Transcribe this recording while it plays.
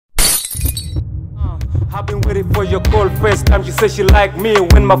I've been waiting for your call first time. She said she like me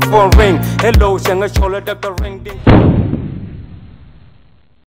when my phone ring. Hello, Shanga Shola, Dr. Ring Ding.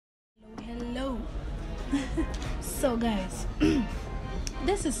 Hello. So guys,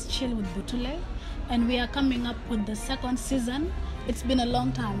 this is Chill with Butule, and we are coming up with the second season. It's been a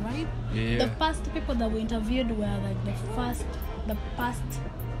long time, right? Yeah. The past people that we interviewed were like the past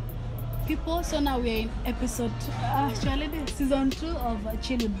people. So now we're in episode season 2 of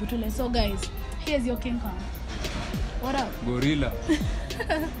Chill with Butule. So guys, here's your King Kong. What up? Gorilla.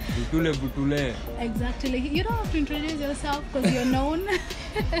 Butule. Exactly. You don't have to introduce yourself because you're known.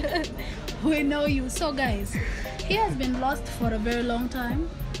 We know you. So guys, he has been lost for a very long time,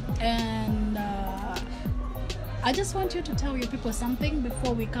 and I just want you to tell your people something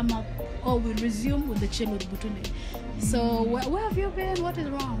before we come up or we resume with the Chill with Butule. So where have you been? What is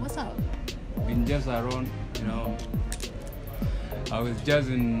wrong? What's up? Been just around, you know. I was just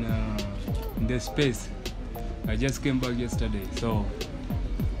in the space. I just came back yesterday, so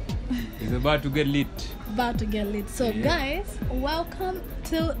it's about to get lit. About to get lit. So yeah. Guys, welcome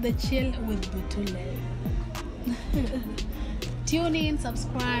to the Chill with Butule. Tune in,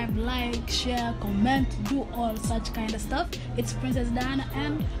 subscribe, like, share, comment, do all such kind of stuff. It's Princess Diana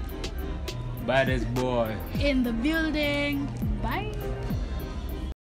and Baddest boy in the building. Bye.